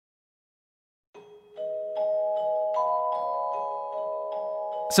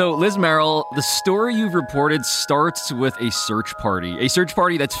So, Liz Merrill, the story you've reported starts with a search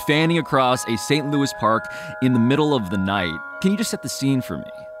party that's fanning across a St. Louis park in the middle of the night. Can you just set the scene for me?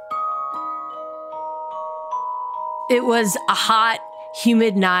 It was a hot,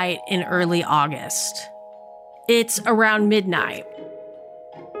 humid night in early August. It's around midnight.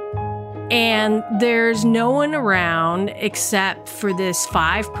 And there's no one around except for this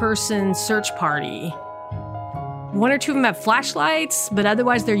 5-person search party. One or two of them have flashlights, but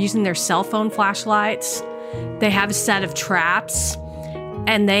otherwise they're using their cell phone flashlights. They have a set of traps,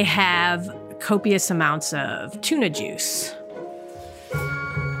 and they have copious amounts of tuna juice.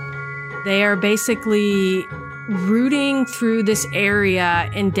 They are basically rooting through this area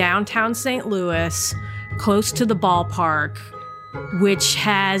in downtown St. Louis, close to the ballpark, which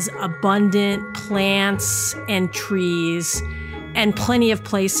has abundant plants and trees and plenty of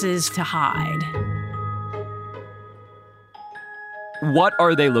places to hide. What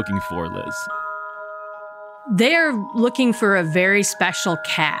are they looking for, Liz? They're looking for a very special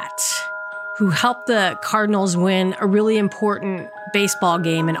cat who helped the Cardinals win a really important baseball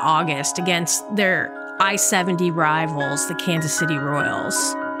game in August against their I-70 rivals, the Kansas City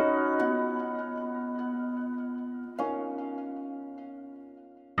Royals.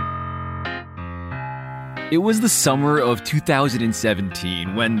 It was the summer of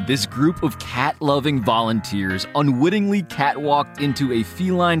 2017 when this group of cat-loving volunteers unwittingly catwalked into a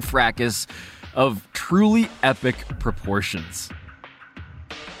feline fracas of truly epic proportions.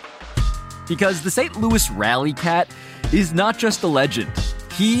 Because the St. Louis Rally Cat is not just a legend.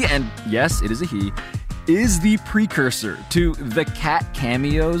 He, and yes, it is a he, is the precursor to the cat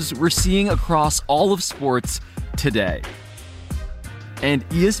cameos we're seeing across all of sports today. And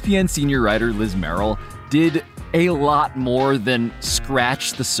ESPN senior writer Liz Merrill did a lot more than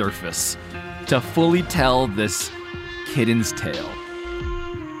scratch the surface to fully tell this kitten's tale.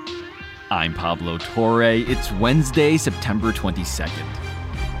 I'm Pablo Torre. It's Wednesday, September 22nd.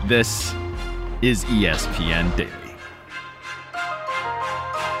 This is ESPN Daily.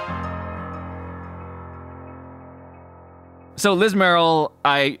 So, Liz Merrill,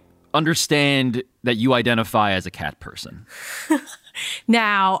 I understand that you identify as a cat person.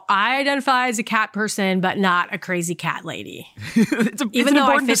 Now, I identify as a cat person, but not a crazy cat lady. Even though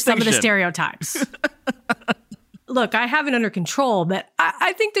I fit some of the stereotypes. Look, I have it under control, but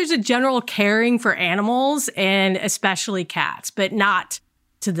I think there's a general caring for animals and especially cats, but not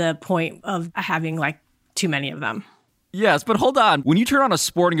to the point of having like too many of them. Yes, but hold on. When you turn on a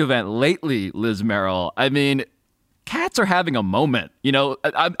sporting event lately, Liz Merrill, I mean, cats are having a moment. You know,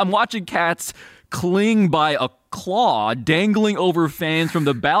 I'm watching cats cling by a claw dangling over fans from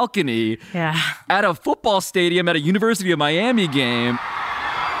the balcony at a football stadium at a University of Miami game.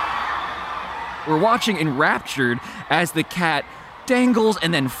 We're watching enraptured as the cat dangles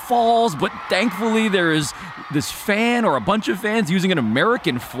and then falls, but thankfully there is this fan or a bunch of fans using an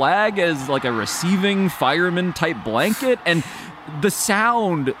American flag as like a receiving fireman type blanket. And the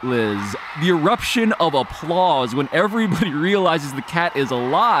sound, Liz, the eruption of applause when everybody realizes the cat is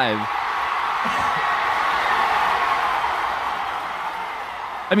alive.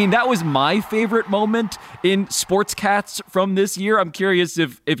 I mean, that was my favorite moment in sports cats from this year. I'm curious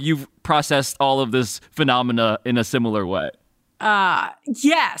if you've processed all of this phenomena in a similar way.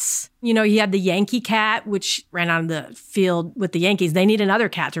 Yes. You know, he had the Yankee cat, which ran on the field with the Yankees. They need another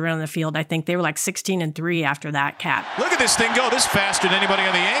cat to run on the field. I think they were like 16-3 after that cat. Look at this thing go. This is faster than anybody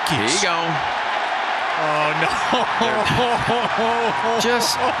on the Yankees. Here you go. Oh, no.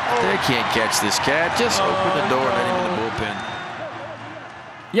 They can't catch this cat. Just open the door and let him in the bullpen.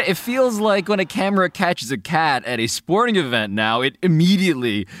 Yeah, it feels like when a camera catches a cat at a sporting event now, it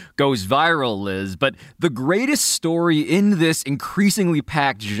immediately goes viral, Liz. But the greatest story in this increasingly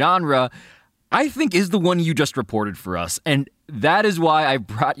packed genre, I think, is the one you just reported for us. And that is why I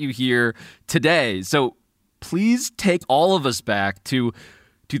brought you here today. So please take all of us back to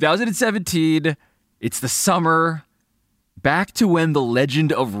 2017. It's the summer, back to when the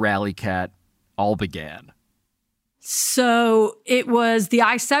legend of Rally Cat all began. So it was the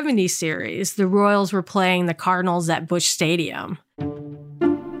I-70 series. The Royals were playing the Cardinals at Busch Stadium.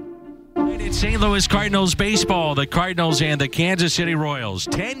 It's St. Louis Cardinals baseball, the Cardinals and the Kansas City Royals.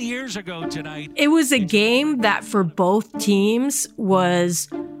 10 years ago tonight. It was a game that for both teams was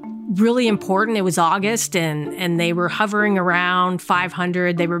really important. It was August and they were hovering around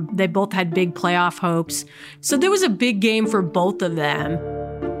 500. They both had big playoff hopes. So there was a big game for both of them.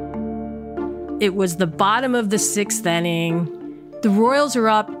 It was the bottom of the sixth inning. The Royals are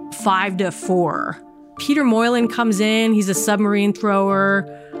up 5-4. Peter Moylan comes in. He's a submarine thrower.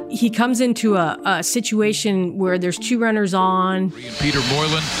 He comes into a situation where there's 2 runners on. Peter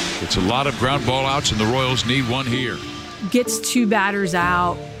Moylan, it's a lot of ground ball outs, and the Royals need one here. Gets 2 batters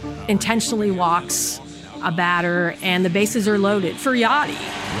out, intentionally walks a batter, and the bases are loaded for Yadi.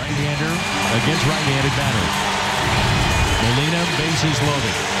 Right-hander against right-handed batter. Molina, bases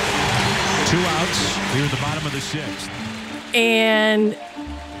loaded. 2 outs here at the bottom of the 6th. And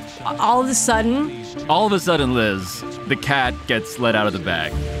all of a sudden, Liz, the cat gets let out of the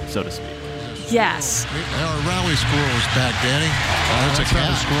bag, so to speak. Yes. Rally squirrels back, Danny. That's a cat.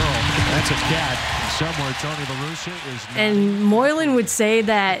 Not a squirrel. That's a cat. Somewhere Tony La Russa is. And Moylan would say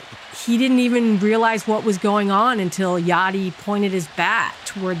that he didn't even realize what was going on until Yadi pointed his bat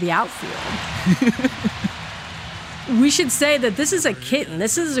toward the outfield. We should say that this is a kitten.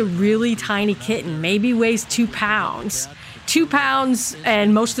 This is a really tiny kitten, maybe weighs 2 pounds. 2 pounds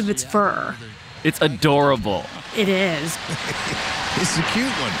and most of it's fur. It's adorable. It is. It's a cute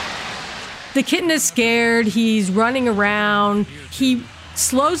one. The kitten is scared. He's running around. He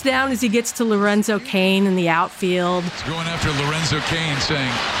slows down as he gets to Lorenzo Cain in the outfield. He's going after Lorenzo Cain,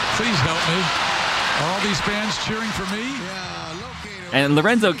 saying, "Please help me. Are all these fans cheering for me?" And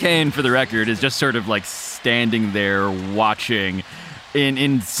Lorenzo Cain, for the record, is just sort of like standing there watching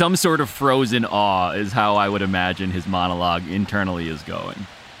in some sort of frozen awe is how I would imagine his monologue internally is going.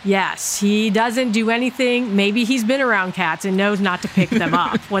 Yes, he doesn't do anything. Maybe he's been around cats and knows not to pick them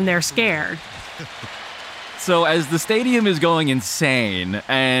up when they're scared. So as the stadium is going insane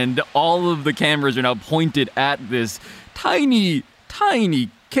and all of the cameras are now pointed at this tiny, tiny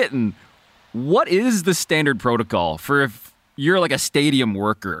kitten, what is the standard protocol for if you're like a stadium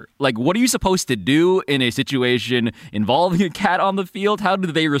worker? Like, what are you supposed to do in a situation involving a cat on the field? How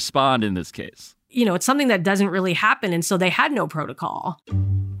do they respond in this case? You know, it's something that doesn't really happen, and so they had no protocol.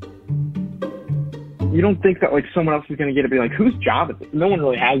 You don't think that, like, someone else is going to get it, be like, whose job is it? No one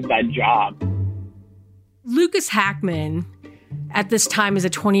really has that job. Lucas Hackman, at this time, is a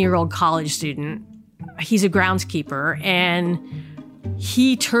 20-year-old college student. He's a groundskeeper, and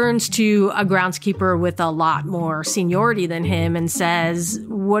he turns to a groundskeeper with a lot more seniority than him and says,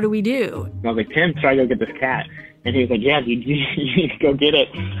 "What do we do?" And I was like, "Tim, should I go get this cat?" And he was like, "Yeah, dude, you need to go get it."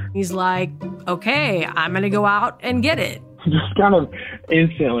 He's like, "Okay, I'm going to go out and get it." Just kind of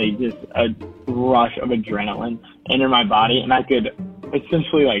instantly just a rush of adrenaline enter my body, and I could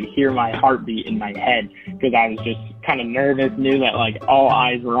essentially like hear my heartbeat in my head because I was just kind of nervous, knew that like all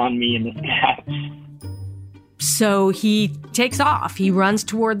eyes were on me and this cat. So he takes off. He runs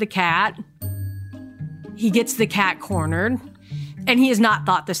toward the cat. He gets the cat cornered, and he has not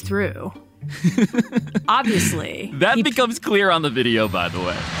thought this through. Obviously. That becomes clear on the video, by the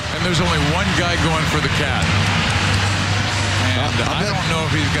way. And there's only one guy going for the cat. And I don't know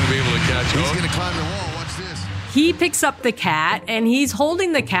if he's going to be able to catch him. He's going to climb the wall. Watch this. He picks up the cat, and he's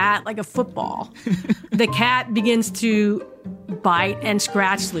holding the cat like a football. The cat begins to bite and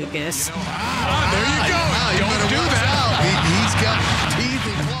scratch Lucas. There you go. Don't do that. He's got teeth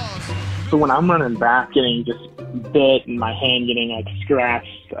and claws. So when I'm running back, getting just bit and my hand getting like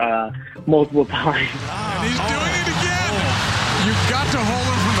scratched multiple times. And he's doing it again. You've got to hold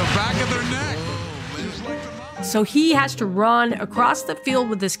him from the back of their neck. So he has to run across the field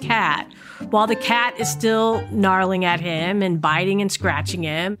with this cat while the cat is still gnarling at him and biting and scratching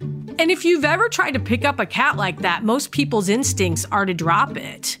him. And if you've ever tried to pick up a cat like that, most people's instincts are to drop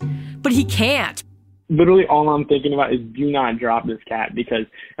it. But he can't. Literally all I'm thinking about is do not drop this cat, because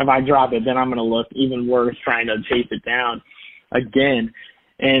if I drop it, then I'm going to look even worse trying to chase it down again.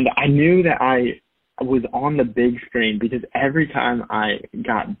 And I knew that I was on the big screen because every time I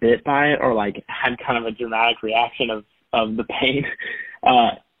got bit by it or like had kind of a dramatic reaction of the pain,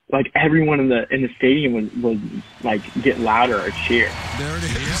 like everyone in the stadium would like get louder or cheer. There it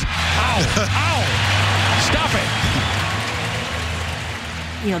is. Ow! Ow! Stop it!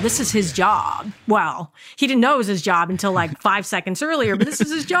 You know, this is his job. Well, he didn't know it was his job until like 5 seconds earlier, but this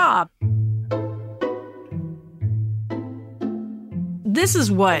is his job. This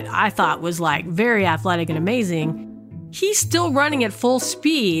is what I thought was like very athletic and amazing. He's still running at full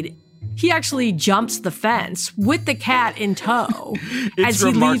speed. He actually jumps the fence with the cat in tow as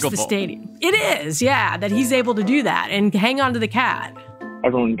he leaves the stadium. It is, yeah, that he's able to do that and hang on to the cat.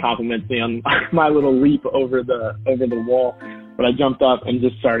 Everyone compliments me on my little leap over the wall, but I jumped up and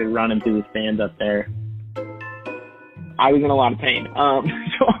just started running through the stands up there. I was in a lot of pain. So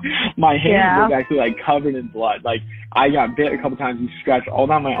my hand was actually like covered in blood. Like I got bit a couple times and scratched all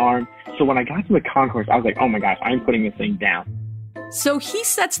down my arm. So when I got to the concourse, I was like, oh my gosh, I'm putting this thing down. So he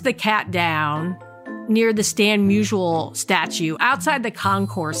sets the cat down near the Stan Musial statue outside the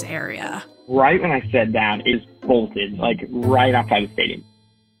concourse area. Right when I sat down, it was bolted, like right outside the stadium.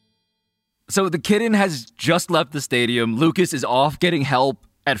 So the kitten has just left the stadium. Lucas is off getting help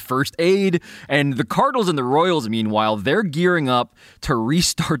at first aid. And the Cardinals and the Royals, meanwhile, they're gearing up to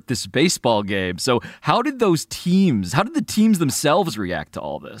restart this baseball game. So how did the teams themselves react to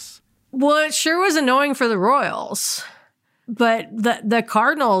all this? Well, it sure was annoying for the Royals. But the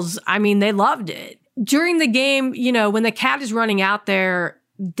Cardinals, I mean, they loved it. During the game, when the cat is running out there,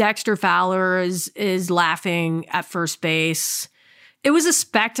 Dexter Fowler is laughing at first base. It was a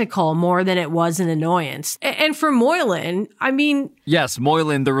spectacle more than it was an annoyance. And for Moylan, I mean... Yes,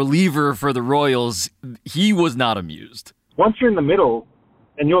 Moylan, the reliever for the Royals, he was not amused. Once you're in the middle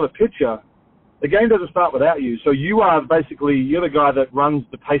and you're the pitcher, the game doesn't start without you. So you're the guy that runs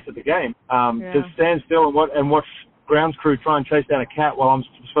the pace of the game. Just stand still and watch grounds crew try and chase down a cat while I'm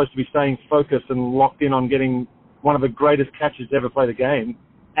supposed to be staying focused and locked in on getting one of the greatest catchers to ever play the game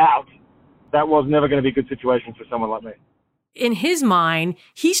out. That was never going to be a good situation for someone like me. In his mind,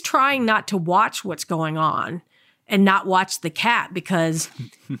 he's trying not to watch what's going on and not watch the cat because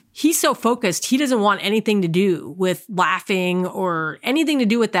he's so focused. He doesn't want anything to do with laughing or anything to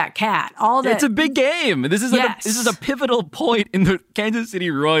do with that cat. It's a big game. This is a pivotal point in the Kansas City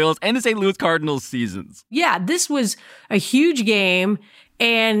Royals and the St. Louis Cardinals seasons. Yeah, this was a huge game.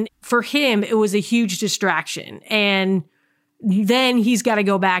 And for him, it was a huge distraction. And then he's got to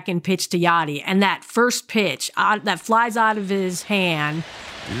go back and pitch to Yadi. And that first pitch that flies out of his hand.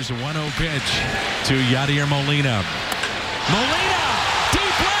 Here's a 1-0 pitch to Yadier Molina. Molina,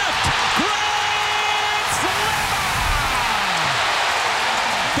 deep left, grand slam!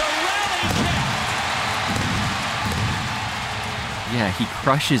 The rally cat. Yeah, he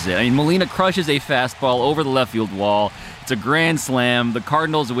crushes it. I mean, Molina crushes a fastball over the left field wall. It's a grand slam. The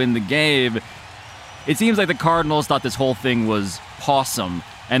Cardinals win the game. It seems like the Cardinals thought this whole thing was awesome,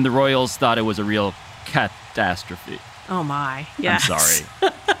 and the Royals thought it was a real catastrophe. Oh, my. Yes. I'm sorry.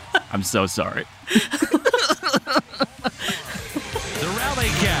 I'm so sorry. The rally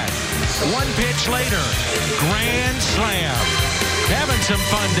cat. One pitch later. Grand slam. Having some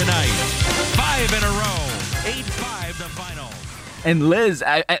fun tonight. 5 in a row. 8-5 the final. And Liz,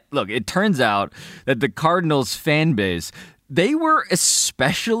 look, it turns out that the Cardinals fan base, they were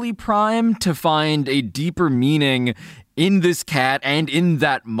especially primed to find a deeper meaning in this cat and in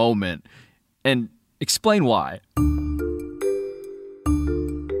that moment. And explain why.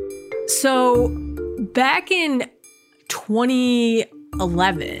 So back in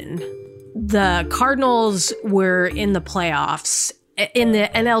 2011, the Cardinals were in the playoffs in the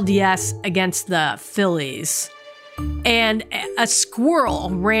NLDS against the Phillies. And a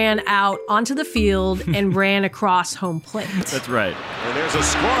squirrel ran out onto the field and ran across home plate. That's right. And there's a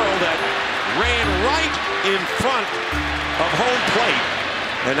squirrel that ran right in front of home plate.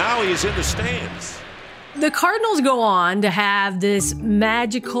 And now he's in the stands. The Cardinals go on to have this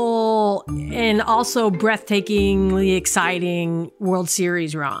magical and also breathtakingly exciting World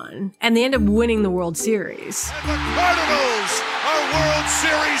Series run. And they end up winning the World Series. And the Cardinals are World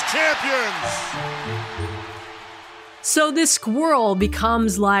Series champions. So this squirrel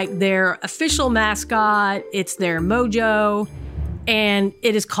becomes like their official mascot. It's their mojo. And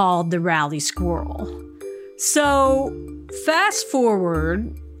it is called the Rally Squirrel. So fast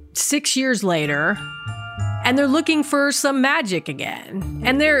forward 6 years later, and they're looking for some magic again.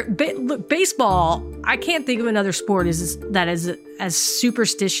 And look, baseball, I can't think of another sport that is as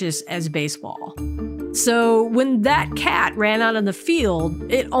superstitious as baseball. So when that cat ran out on the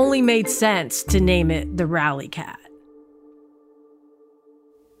field, it only made sense to name it the Rally Cat.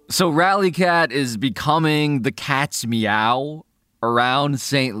 So Rally Cat is becoming the cat's meow around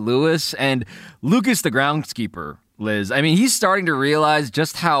St. Louis. And Lucas, the groundskeeper, Liz, I mean, he's starting to realize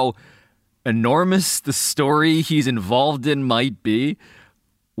just how enormous the story he's involved in might be.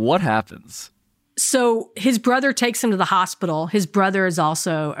 What happens? So his brother takes him to the hospital. His brother is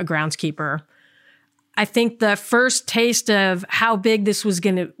also a groundskeeper. I think the first taste of how big this was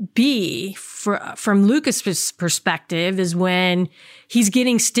going to be from Lucas's perspective is when he's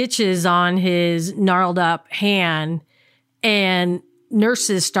getting stitches on his gnarled up hand and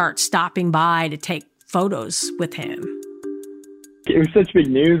nurses start stopping by to take photos with him. It was such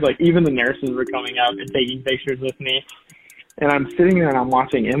big news. Like, even the nurses were coming up and taking pictures with me. And I'm sitting there and I'm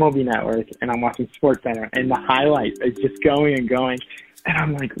watching MLB Network and I'm watching SportsCenter, and the highlights is just going and going. And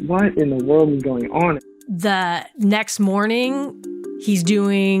I'm like, what in the world is going on? The next morning, he's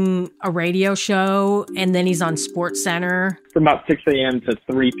doing a radio show, and then he's on SportsCenter. From about 6 a.m. to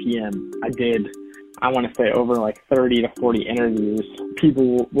 3 p.m., I want to say over like 30 to 40 interviews.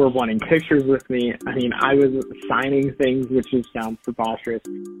 People were wanting pictures with me. I mean, I was signing things, which just sounds preposterous.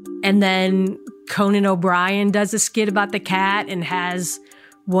 And then Conan O'Brien does a skit about the cat and has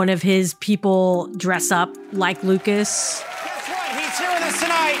one of his people dress up like Lucas. Guess what? He's here with us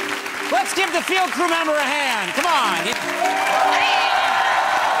tonight. Let's give the field crew member a hand. Come on.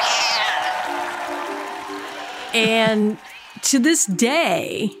 And to this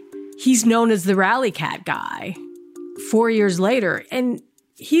day, he's known as the Rally Cat guy 4 years later, and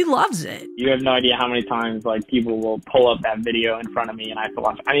he loves it. You have no idea how many times people will pull up that video in front of me and I have to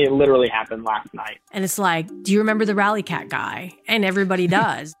watch it. I mean, it literally happened last night. And it's like, do you remember the Rally Cat guy? And everybody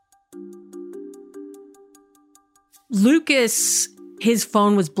does. Lucas, his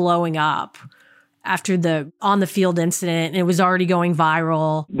phone was blowing up after the on-the-field incident, and it was already going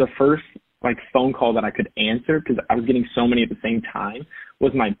viral. The first phone call that I could answer, because I was getting so many at the same time,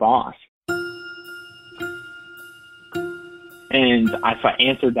 was my boss. And so I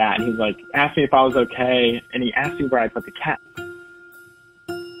answered that, and he asked me if I was okay, and he asked me where I put the cat.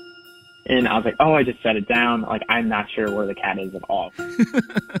 And I was like, oh, I just set it down. I'm not sure where the cat is at all.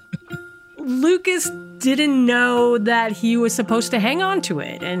 Lucas didn't know that he was supposed to hang on to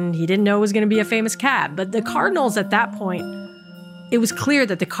it, and he didn't know it was going to be a famous cat. But the Cardinals at that point, it was clear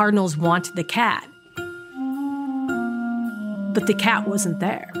that the Cardinals wanted the cat. But the cat wasn't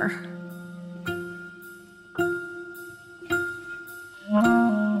there.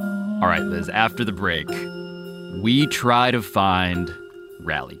 All right, Liz, after the break, we try to find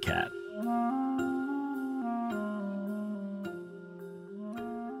Rally Cat.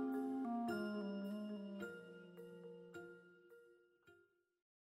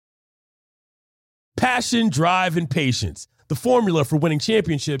 Passion, drive, and patience. The formula for winning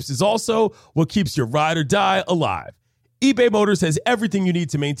championships is also what keeps your ride or die alive. eBay Motors has everything you need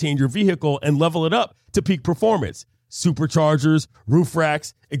to maintain your vehicle and level it up to peak performance. Superchargers, roof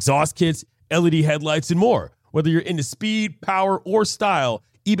racks, exhaust kits, LED headlights, and more. Whether you're into speed, power, or style,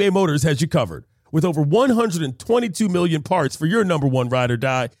 eBay Motors has you covered. With over 122 million parts for your number one ride or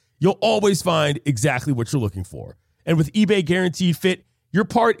die, you'll always find exactly what you're looking for. And with eBay Guaranteed Fit, your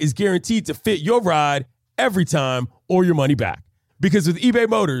part is guaranteed to fit your ride every time or your money back. Because with eBay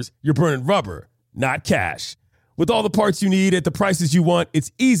Motors, you're burning rubber, not cash. With all the parts you need at the prices you want,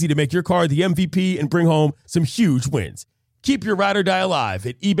 it's easy to make your car the MVP and bring home some huge wins. Keep your ride or die alive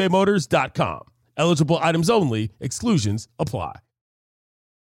at ebaymotors.com. Eligible items only. Exclusions apply.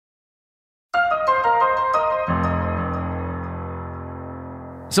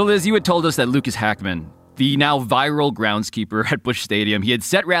 So, Liz, you had told us that Lucas Hackman, the now viral groundskeeper at Busch Stadium, he had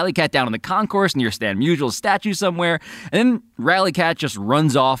set Rally Cat down on the concourse near Stan Musial's statue somewhere, and then Rally Cat just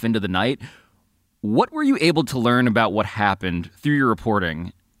runs off into the night. What were you able to learn about what happened through your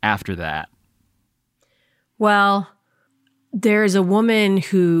reporting after that? Well, there's a woman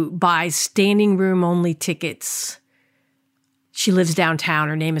who buys standing room only tickets. She lives downtown.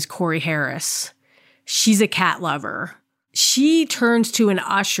 Her name is Corey Harris. She's a cat lover. She turns to an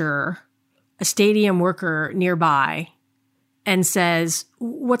usher, a stadium worker nearby, and says,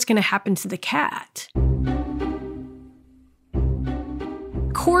 "What's going to happen to the cat?"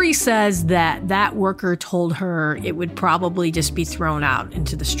 Corey says that that worker told her it would probably just be thrown out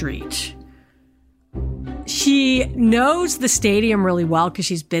into the street. She knows the stadium really well because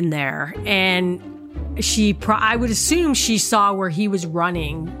she's been there, and I would assume she saw where he was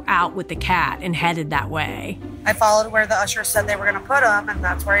running out with the cat and headed that way. I followed where the usher said they were going to put him, and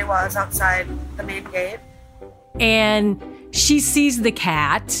that's where he was, outside the main gate. And she sees the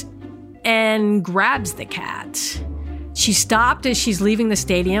cat and grabs the cat. She stopped as she's leaving the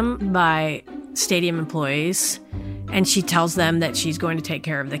stadium by stadium employees, and she tells them that she's going to take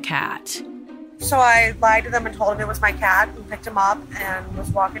care of the cat. So I lied to them and told them it was my cat, who picked him up and was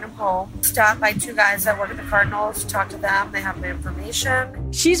walking him home. Stopped by two guys that work at the Cardinals, talked to them. They have my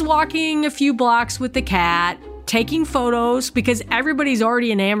information. She's walking a few blocks with the cat, taking photos because everybody's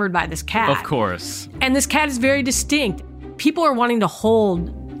already enamored by this cat. Of course. And this cat is very distinct. People are wanting to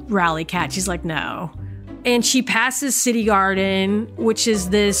hold Rally Cat. She's like, no. And she passes City Garden, which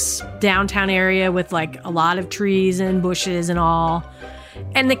is this downtown area with a lot of trees and bushes and all.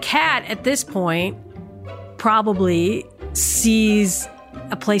 And the cat, at this point, probably sees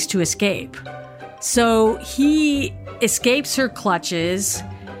a place to escape. So he escapes her clutches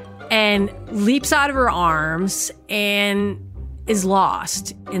and leaps out of her arms and is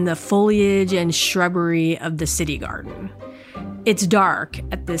lost in the foliage and shrubbery of the City Garden. It's dark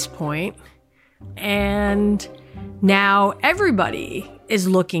at this point, and now everybody is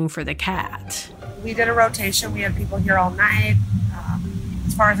looking for the cat. We did a rotation. We had people here all night.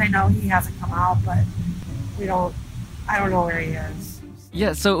 As far as I know, he hasn't come out, but I don't know where he is.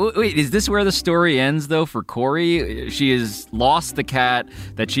 Yeah, so wait, is this where the story ends, though, for Corey? She has lost the cat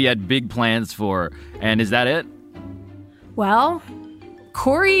that she had big plans for, and is that it? Well,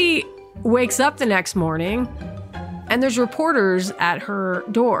 Corey wakes up the next morning and there's reporters at her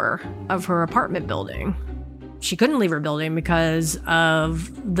door of her apartment building. She couldn't leave her building because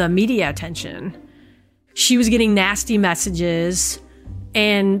of the media attention. She was getting nasty messages,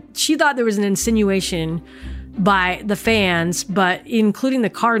 and she thought there was an insinuation by the fans, but including the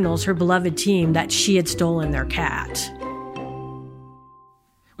Cardinals, her beloved team, that she had stolen their cat.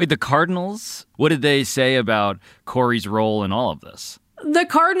 Wait, the Cardinals? What did they say about Corey's role in all of this? The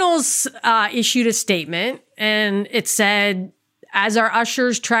Cardinals issued a statement, and it said, as our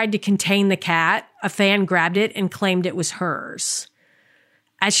ushers tried to contain the cat, a fan grabbed it and claimed it was hers.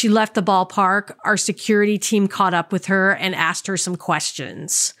 As she left the ballpark, our security team caught up with her and asked her some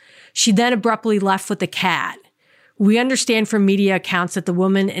questions. She then abruptly left with the cat. We understand from media accounts that the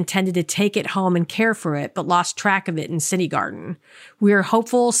woman intended to take it home and care for it, but lost track of it in City Garden. We are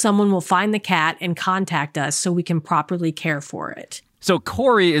hopeful someone will find the cat and contact us so we can properly care for it. So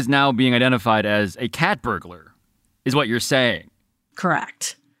Corey is now being identified as a cat burglar, is what you're saying?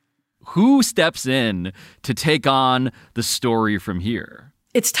 Correct. Who steps in to take on the story from here?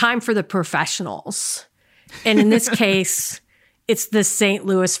 It's time for the professionals. And in this case, it's the St.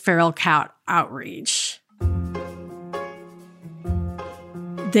 Louis Feral Cat Outreach.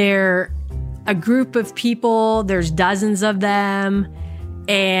 They're a group of people, there's dozens of them,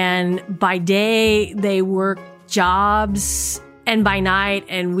 and by day they work jobs, and by night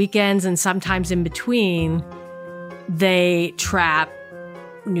and weekends and sometimes in between, they trap,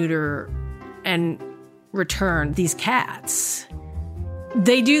 neuter, and return these cats.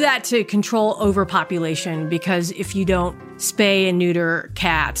 They do that to control overpopulation because if you don't spay and neuter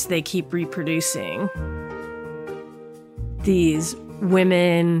cats, they keep reproducing. These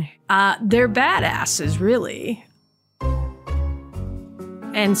women, they're badasses, really.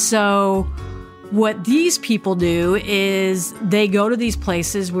 And so what these people do is they go to these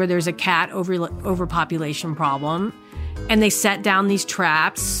places where there's a cat overpopulation problem, and they set down these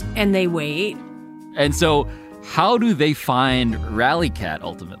traps and they wait. And so how do they find Rally Cat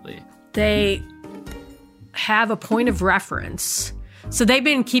ultimately? They have a point of reference. So they've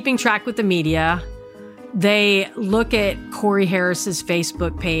been keeping track with the media. They look at Corey Harris's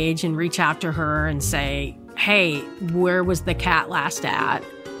Facebook page and reach out to her and say, hey, where was the cat last at?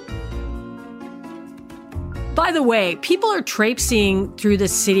 By the way, people are traipsing through the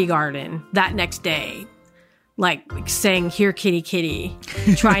City Garden that next day, like saying, here, kitty, kitty,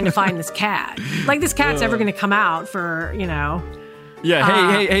 trying to find this cat. Like this cat's ever going to come out for, you know.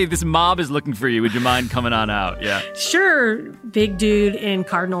 Yeah, hey, this mob is looking for you. Would you mind coming on out? Yeah. Sure, big dude in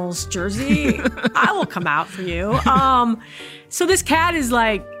Cardinals jersey. I will come out for you. So this cat is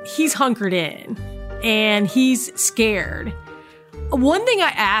like, he's hunkered in and he's scared. One thing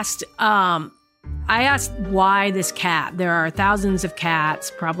I asked why this cat. There are thousands of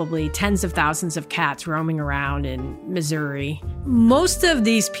cats, probably tens of thousands of cats roaming around in Missouri. Most of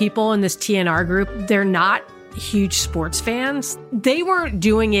these people in this TNR group, they're not huge sports fans. They weren't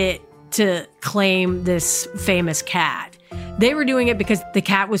doing it to claim this famous cat. They were doing it because the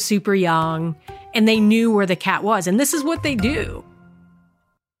cat was super young and they knew where the cat was. And this is what they do.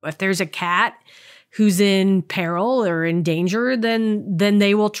 If there's a cat who's in peril or in danger, then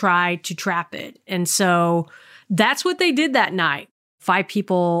they will try to trap it. And so that's what they did that night. 5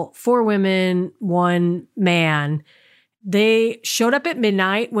 people, 4 women, 1 man. They showed up at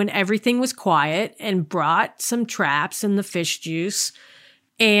midnight when everything was quiet and brought some traps and the fish juice.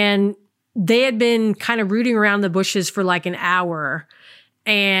 And they had been kind of rooting around the bushes for like an hour.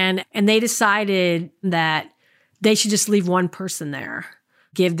 And they decided that they should just leave one person there,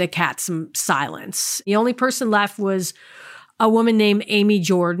 give the cat some silence. The only person left was a woman named Amy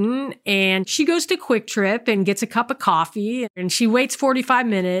Jordan. And she goes to Quick Trip and gets a cup of coffee. And she waits 45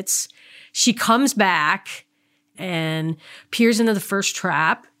 minutes. She comes back and peers into the first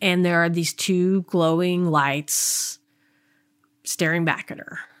trap, and there are these 2 glowing lights staring back at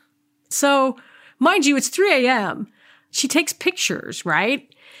her. So, mind you, it's 3 a.m. She takes pictures,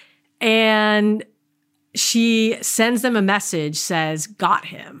 right? And she sends them a message, says, got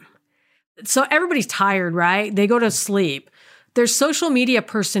him. So everybody's tired, right? They go to sleep. Their social media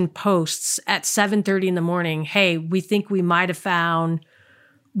person posts at 7:30 in the morning, hey, we think we might have found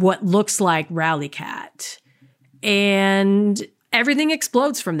what looks like Rally Cat. And everything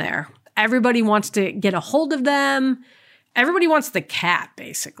explodes from there. Everybody wants to get a hold of them. Everybody wants the cat,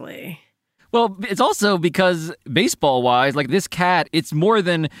 basically. Well, it's also because baseball-wise, like this cat, it's more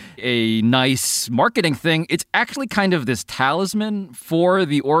than a nice marketing thing. It's actually kind of this talisman for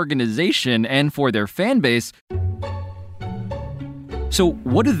the organization and for their fan base. So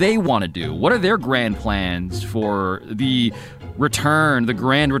what do they want to do? What are their grand plans for the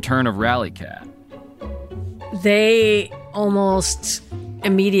grand return of Rally Cat? They almost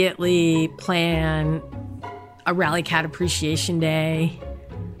immediately plan a Rally Cat Appreciation Day,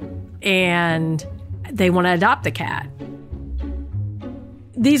 and they want to adopt the cat.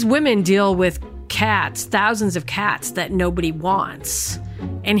 These women deal with cats, thousands of cats that nobody wants.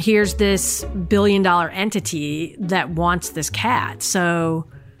 And here's this billion-dollar entity that wants this cat. So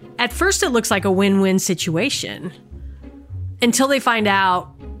at first it looks like a win-win situation until they find out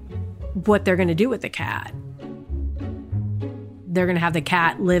what they're going to do with the cat. They're going to have the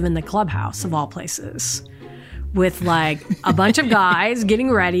cat live in the clubhouse, of all places, with like a bunch of guys getting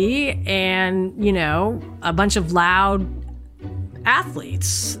ready and, you know, a bunch of loud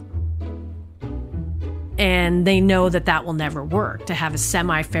athletes. And they know that that will never work, to have a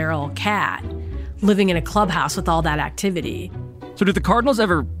semi-feral cat living in a clubhouse with all that activity. So did the Cardinals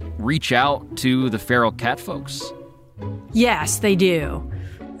ever reach out to the feral cat folks? Yes, they do.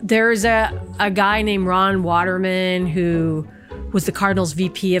 There's a guy named Ron Waterman who was the Cardinals'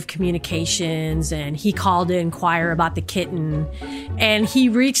 VP of communications, and he called to inquire about the kitten. And he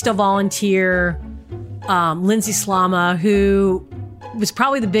reached a volunteer, Lindsay Slama, who was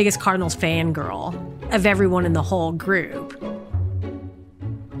probably the biggest Cardinals fangirl of everyone in the whole group.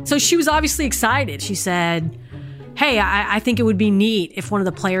 So she was obviously excited. She said, hey, I think it would be neat if one of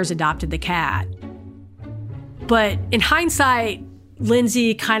the players adopted the cat. But in hindsight,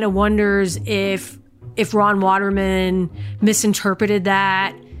 Lindsay kind of wonders if Ron Waterman misinterpreted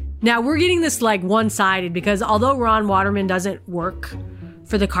that. Now we're getting this like one-sided, because although Ron Waterman doesn't work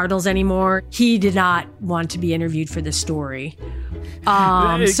for the Cardinals anymore, he did not want to be interviewed for this story.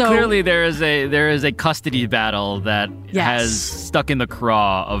 So clearly there is a custody battle that has stuck in the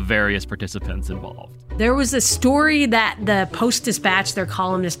craw of various participants involved. There was a story that the Post-Dispatch, their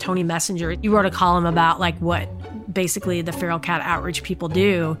columnist Tony Messenger, he wrote a column about like what basically the feral cat outreach people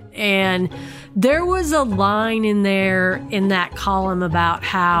do. And there was a line in there in that column about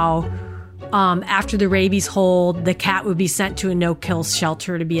how after the rabies hold, the cat would be sent to a no-kill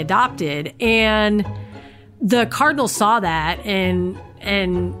shelter to be adopted. And the Cardinals saw that and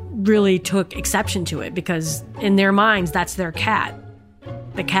really took exception to it, because in their minds, that's their cat.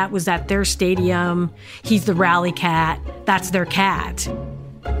 The cat was at their stadium. He's the rally cat. That's their cat.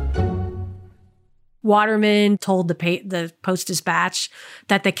 Waterman told the Post-Dispatch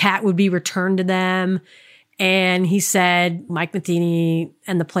that the cat would be returned to them. And he said Mike Matheny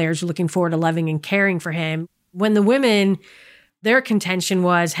and the players were looking forward to loving and caring for him. When the women, their contention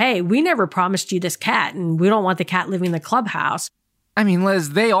was, hey, we never promised you this cat, and we don't want the cat living in the clubhouse. I mean,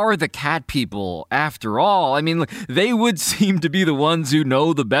 Liz, they are the cat people after all. I mean, look, they would seem to be the ones who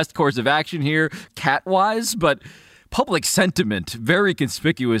know the best course of action here, cat-wise, but public sentiment, very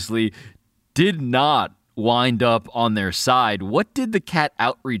conspicuously, did not wind up on their side. What did the cat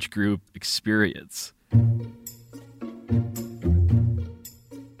outreach group experience?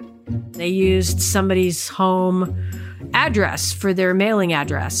 They used somebody's home address for their mailing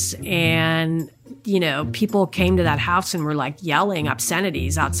address, and you know, people came to that house and were like yelling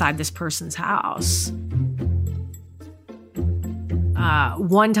obscenities outside this person's house.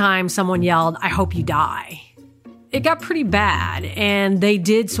 One time someone yelled, "I hope you die." It got pretty bad, and they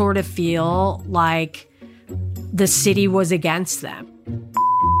did sort of feel like the city was against them.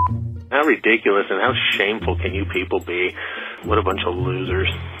 How ridiculous and how shameful can you people be? What a bunch of losers.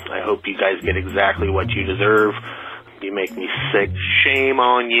 I hope you guys get exactly what you deserve. You make me sick. Shame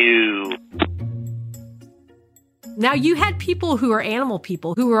on you. Now, you had people who are animal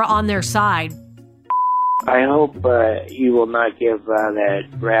people who were on their side. I hope you will not give that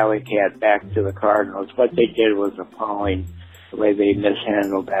rally cat back to the Cardinals. What they did was appalling, the way they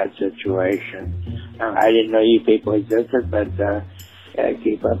mishandled that situation. I didn't know you people existed, but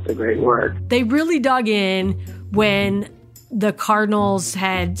keep up the great work. They really dug in when the Cardinals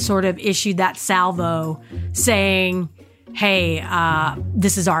had sort of issued that salvo saying, hey,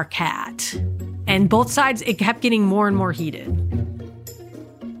 this is our cat. And both sides, it kept getting more and more heated.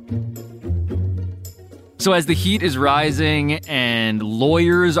 So as the heat is rising and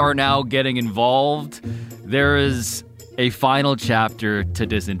lawyers are now getting involved, there is a final chapter to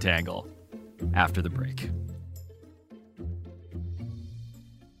disentangle after the break.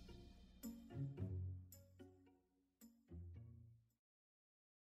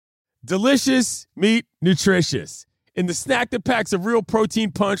 Delicious meat, nutritious. In the snack that packs a real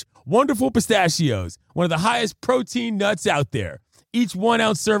protein punch, Wonderful Pistachios, one of the highest protein nuts out there. Each 1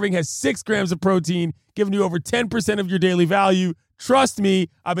 ounce serving has 6 grams of protein, giving you over 10% of your daily value. Trust me,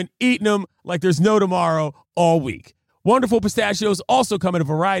 I've been eating them like there's no tomorrow all week. Wonderful Pistachios also come in a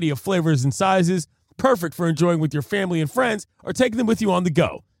variety of flavors and sizes, perfect for enjoying with your family and friends or taking them with you on the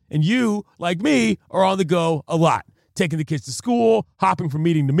go. And you, like me, are on the go a lot, taking the kids to school, hopping from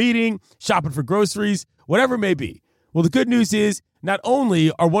meeting to meeting, shopping for groceries, whatever it may be. Well, the good news is not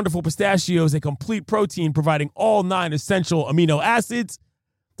only are Wonderful Pistachios a complete protein providing all 9 essential amino acids,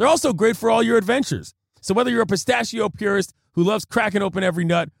 they're also great for all your adventures. So whether you're a pistachio purist who loves cracking open every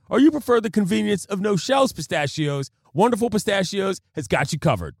nut or you prefer the convenience of no-shells pistachios, Wonderful Pistachios has got you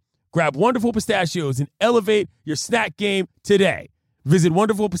covered. Grab Wonderful Pistachios and elevate your snack game today. Visit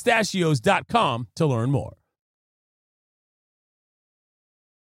WonderfulPistachios.com to learn more.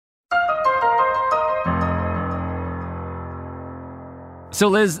 So,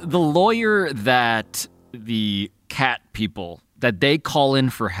 Liz, the lawyer that the cat people, that they call in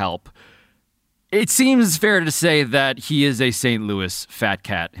for help, it seems fair to say that he is a St. Louis fat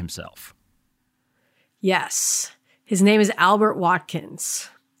cat himself. Yes. His name is Albert Watkins.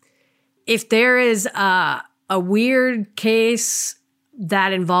 If there is a weird case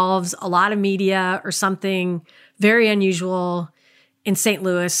that involves a lot of media or something very unusual in St.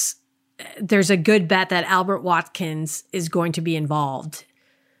 Louis, there's a good bet that Albert Watkins is going to be involved.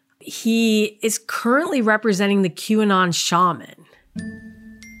 He is currently representing the QAnon shaman.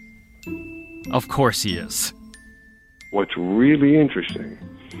 Of course he is. What's really interesting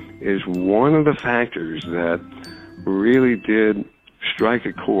is one of the factors that really did strike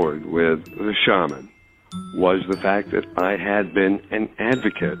a chord with the shaman was the fact that I had been an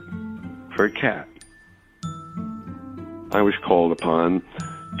advocate for a cat. I was called upon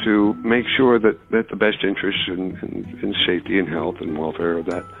to make sure that the best interests in safety and health and welfare of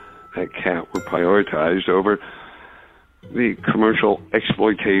that cat were prioritized over the commercial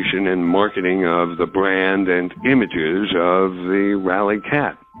exploitation and marketing of the brand and images of the rally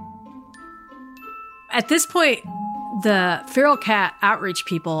cat. At this point, the feral cat outreach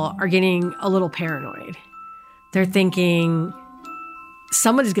people are getting a little paranoid. They're thinking,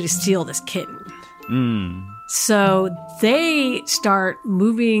 somebody's going to steal this kitten. So they start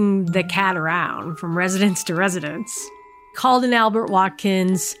moving the cat around from residence to residence. Called in Albert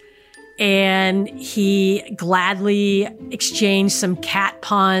Watkins, and he gladly exchanged some cat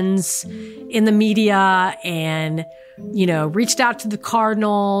puns in the media and, reached out to the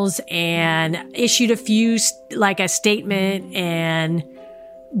Cardinals and issued a statement. And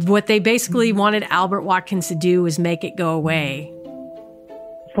what they basically wanted Albert Watkins to do was make it go away.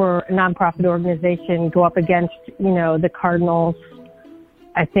 For a nonprofit organization, go up against, the Cardinals,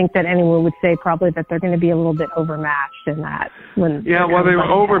 I think that anyone would say probably that they're going to be a little bit overmatched in that. They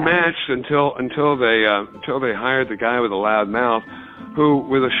were overmatched until they hired the guy with a loud mouth, who,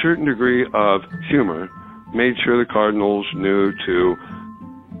 with a certain degree of humor, made sure the Cardinals knew to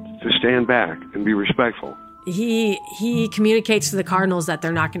stand back and be respectful. He communicates to the Cardinals that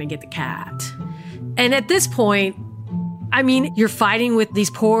they're not going to get the cat, and at this point, you're fighting with these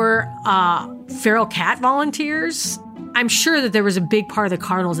poor feral cat volunteers. I'm sure that there was a big part of the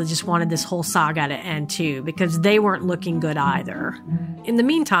Cardinals that just wanted this whole saga to end too, because they weren't looking good either. In the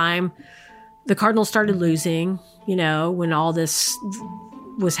meantime, the Cardinals started losing, when all this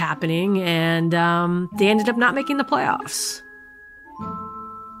was happening, and they ended up not making the playoffs.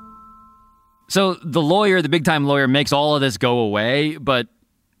 So the big-time lawyer, makes all of this go away, but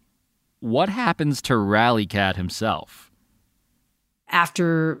what happens to Rally Cat himself?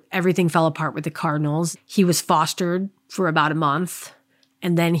 After everything fell apart with the Cardinals, he was fostered for about a month,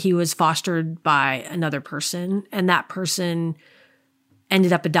 and then he was fostered by another person, and that person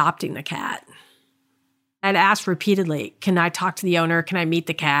ended up adopting the cat. I'd asked repeatedly, can I talk to the owner? Can I meet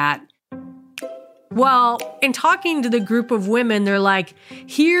the cat? Well, in talking to the group of women, they're like,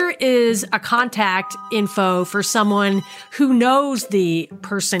 here is a contact info for someone who knows the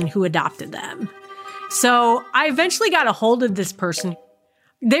person who adopted them. So I eventually got a hold of this person.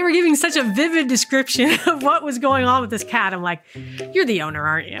 They were giving such a vivid description of what was going on with this cat. I'm like, you're the owner,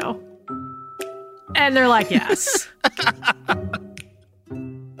 aren't you? And they're like, yes.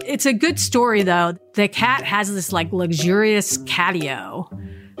 It's a good story, though. The cat has this luxurious catio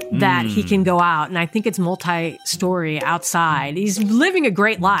that he can go out. And I think it's multi-story outside. He's living a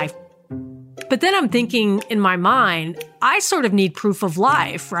great life. But then I'm thinking in my mind, I sort of need proof of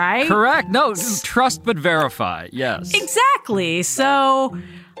life, right? Correct. No, trust but verify. Yes. Exactly. So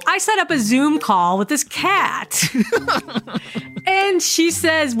I set up a Zoom call with this cat. And she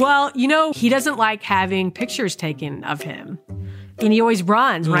says, well, he doesn't like having pictures taken of him. And he always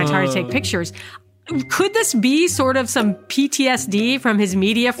runs when I try to take pictures. Could this be sort of some PTSD from his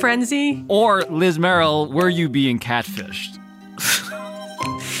media frenzy? Or, Liz Merrill, were you being catfished?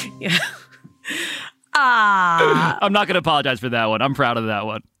 Yeah. I'm not going to apologize for that one. I'm proud of that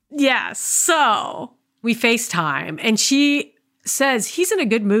one. Yeah, so we FaceTime, and she says he's in a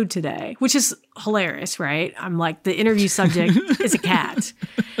good mood today, which is hilarious, right? I'm like, the interview subject is a cat.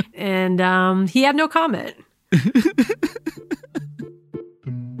 And he had no comment.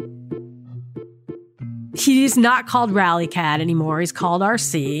 He's not called Rally Cat anymore. He's called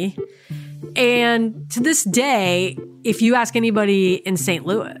RC. And to this day, if you ask anybody in St.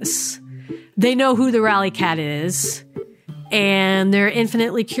 Louis, they know who the Rally Cat is, and they're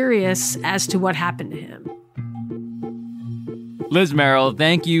infinitely curious as to what happened to him. Liz Merrill,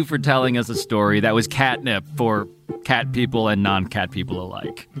 thank you for telling us a story that was catnip for cat people and non-cat people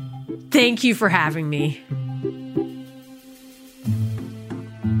alike. Thank you for having me.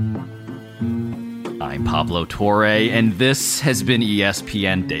 I'm Pablo Torre, and this has been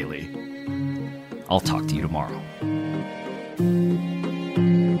ESPN Daily. I'll talk to you tomorrow.